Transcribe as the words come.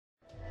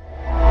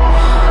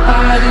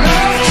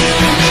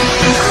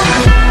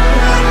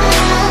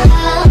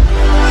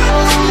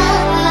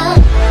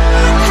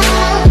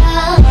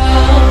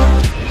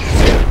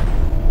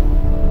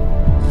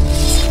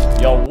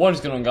What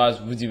is going on, guys?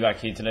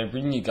 Uberjakd here today,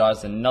 bringing you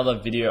guys another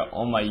video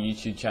on my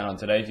YouTube channel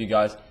today for you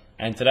guys.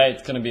 And today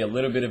it's going to be a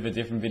little bit of a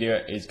different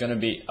video. It's going to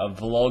be a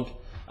vlog.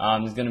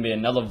 There's going to be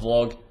another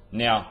vlog.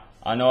 Now,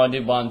 I know I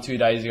did one 2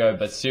 days ago,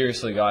 but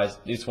seriously, guys,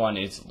 this one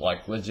is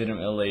like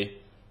legitimately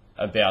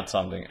about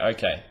something.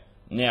 Okay,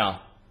 now,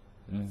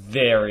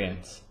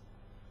 variants.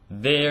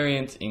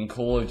 Variants in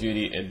Call of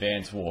Duty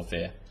Advanced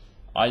Warfare.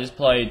 I just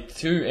played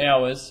 2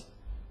 hours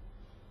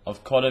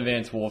of COD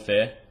Advanced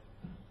Warfare,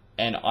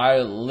 and I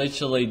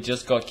literally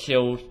just got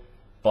killed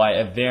by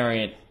a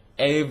variant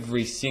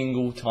every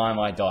single time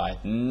I died.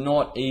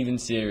 Not even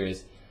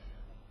serious.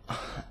 I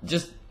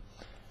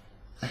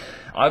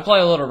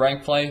play a lot of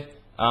rank play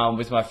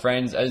with my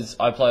friends, as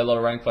I play a lot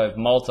of rank play with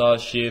Malta,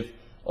 Shiv,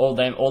 all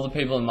the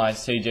people in my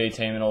CG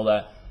team and all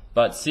that.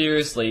 But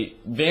seriously,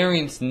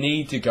 variants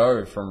need to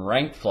go from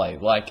ranked play.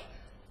 Like,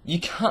 you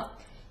can't.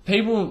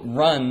 People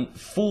run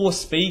 4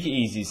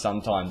 speakeasies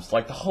sometimes.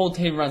 Like, the whole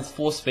team runs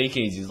 4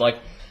 speakeasies. Like,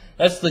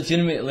 that's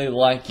legitimately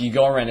like you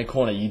go around a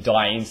corner, you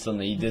die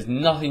instantly. There's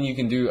nothing you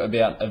can do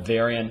about a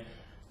variant.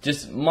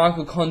 Just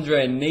Michael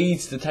Condrey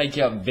needs to take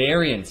out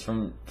variants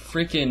from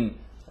freaking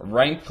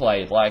rank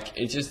play. Like,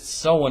 it's just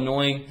so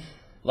annoying.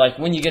 Like,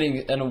 when you're getting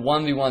in a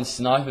 1v1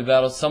 sniper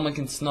battle, someone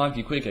can snipe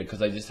you quicker because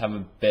they just have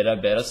a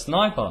better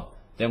sniper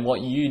than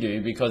what you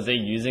do because they're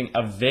using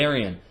a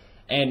variant.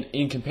 And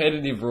in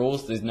competitive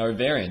rules, there's no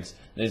variants.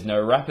 There's no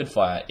rapid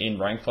fire. In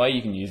rank play,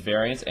 you can use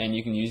variants and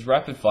you can use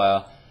rapid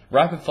fire.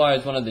 Rapid fire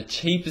is one of the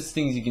cheapest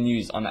things you can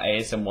use on the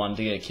ASM1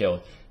 to get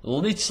killed.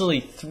 Literally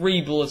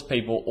 3 bullets,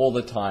 people, all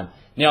the time.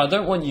 Now, I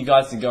don't want you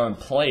guys to go and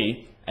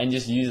play and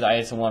just use the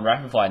ASM1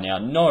 rapid fire now.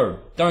 No,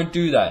 don't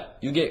do that.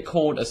 You'll get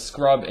called a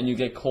scrub and you'll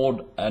get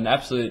called an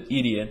absolute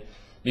idiot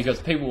because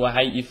people will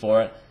hate you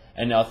for it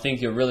and they'll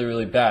think you're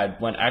really bad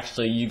when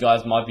actually you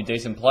guys might be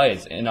decent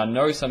players. And I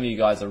know some of you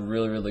guys are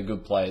really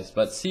good players.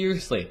 But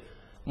seriously,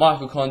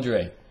 Michael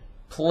Condrey,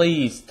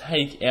 please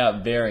take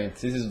out variants.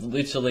 This is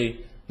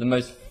literally the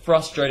most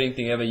frustrating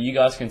thing ever. You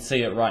guys can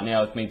see it right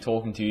now with me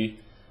talking to you.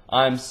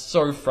 I'm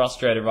so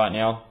frustrated right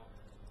now.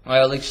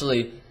 I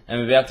literally am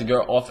about to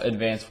go off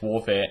Advanced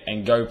Warfare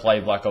and go play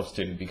Black Ops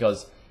 2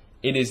 because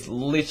it is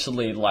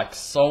literally like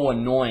so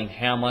annoying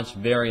how much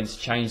variants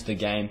change the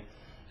game,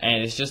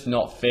 and it's just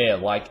not fair.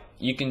 Like,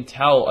 you can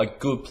tell a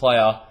good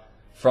player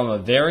from a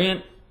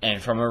variant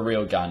and from a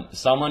real gun.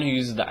 Someone who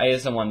uses the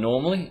ASM1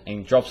 normally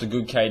and drops a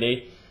good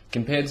KD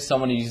compared to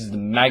someone who uses the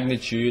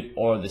Magnitude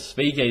or the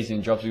Speakeasy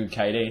and drops a good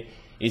KD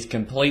is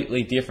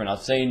completely different.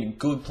 I've seen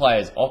good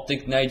players,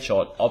 Optic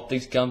Nadeshot,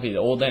 Optics Gumpy,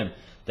 all them.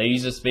 They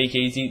use the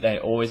Speakeasy, they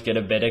always get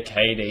a better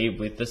KD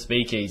with the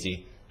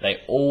Speakeasy. They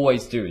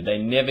always do. They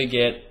never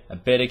get a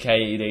better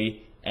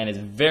KD, and it's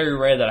very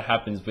rare that it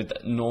happens with the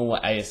normal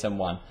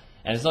ASM1.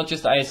 And it's not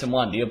just the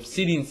ASM1, the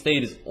Obsidian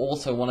Steed is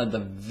also one of the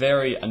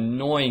very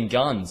annoying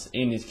guns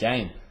in this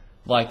game.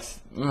 Like,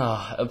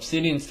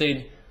 Obsidian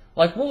Steed.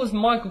 Like, what was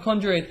Michael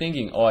Condrey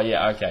thinking? Oh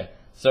yeah, okay.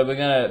 So we're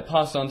going to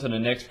pass on to the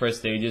next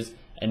prestiges.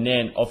 And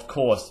then, of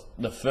course,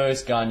 the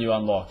first gun you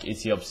unlock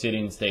is the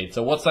Obsidian Steed.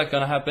 So what's that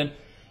going to happen?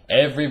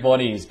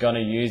 Everybody is going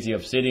to use the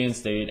Obsidian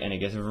Steed. And it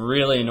gets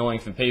really annoying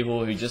for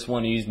people who just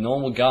want to use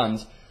normal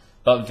guns.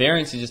 But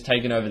variants are just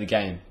taking over the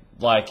game.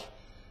 Like,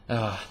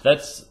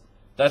 that's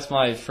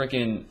my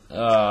freaking,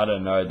 I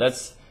don't know.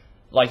 That's,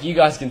 like, you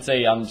guys can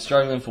see I'm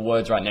struggling for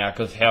words right now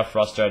because of how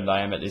frustrated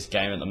I am at this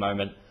game at the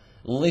moment.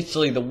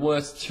 Literally the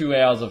worst 2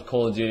 hours of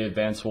Call of Duty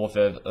Advanced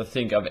Warfare I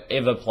think I've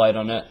ever played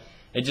on it.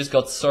 It just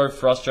got so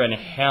frustrating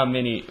how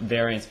many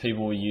variants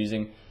people were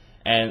using,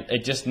 and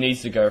it just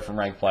needs to go from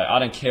rank play. I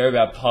don't care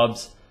about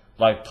pubs.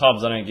 Like,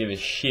 pubs I don't give a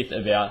shit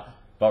about,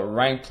 but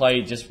rank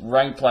play, just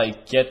rank play,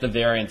 get the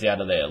variants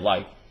out of there.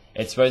 Like,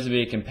 it's supposed to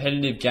be a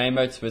competitive game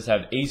mode, it's supposed to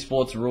have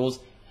esports rules.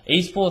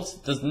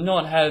 Esports does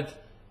not have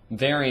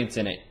variants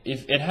in it.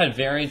 If it had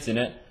variants in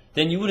it,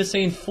 then you would have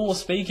seen 4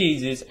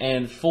 Speakeasies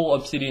and 4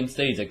 Obsidian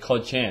Steeds at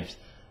COD Champs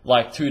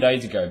like 2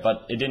 days ago,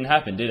 but it didn't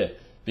happen, did it?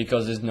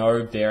 Because there's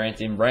no variant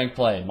in rank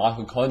play.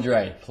 Michael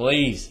Condrey,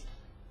 please,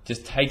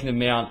 just take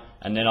them out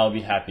and then I'll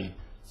be happy.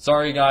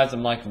 Sorry guys,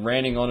 I'm like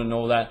ranting on and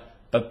all that,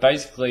 but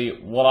basically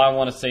what I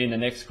want to see in the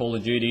next Call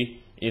of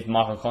Duty, if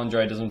Michael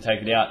Condrey doesn't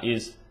take it out,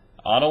 is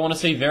I don't want to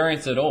see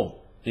variants at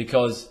all.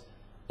 Because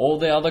all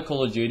the other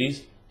Call of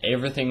Duties,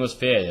 everything was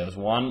fair. There was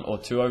 1 or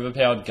 2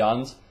 overpowered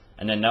guns,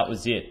 and then that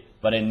was it.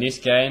 But in this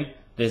game,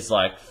 there's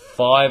like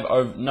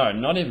 5 no,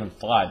 not even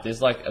 5.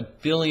 There's like a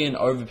billion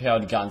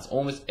overpowered guns.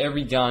 Almost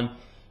every gun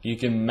you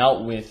can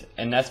melt with,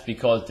 and that's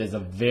because there's a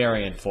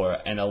variant for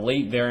it. And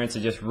elite variants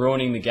are just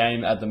ruining the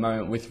game at the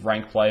moment with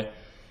rank play.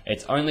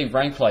 It's only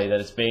rank play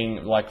that it's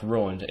being like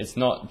ruined. It's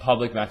not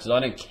public matches. I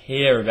don't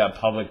care about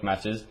public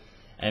matches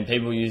and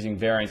people using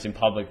variants in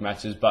public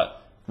matches,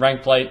 but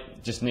rank play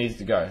just needs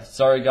to go.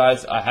 Sorry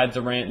guys, I had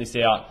to rant this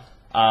out.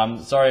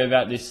 Sorry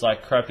about this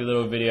like crappy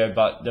little video,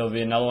 but there'll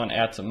be another one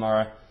out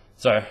tomorrow.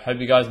 So, hope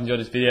you guys enjoyed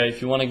this video.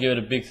 If you want to give it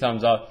a big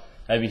thumbs up,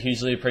 that'd be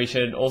hugely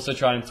appreciated. Also,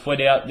 try and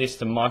tweet out this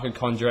to Michael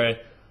Condrey.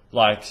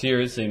 Like,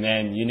 seriously,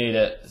 man, you need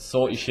to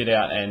sort your shit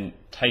out and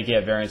take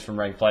out variants from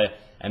rank play.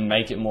 and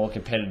make it more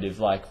competitive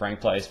like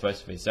ranked play is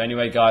supposed to be. So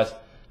anyway guys,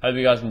 hope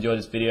you guys enjoyed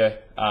this video.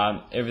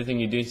 Everything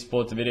you do to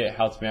support the video, it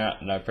helps me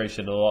out and I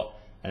appreciate it a lot.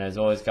 And as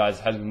always guys,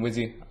 it has been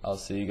Weizzey. I'll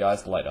see you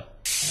guys later.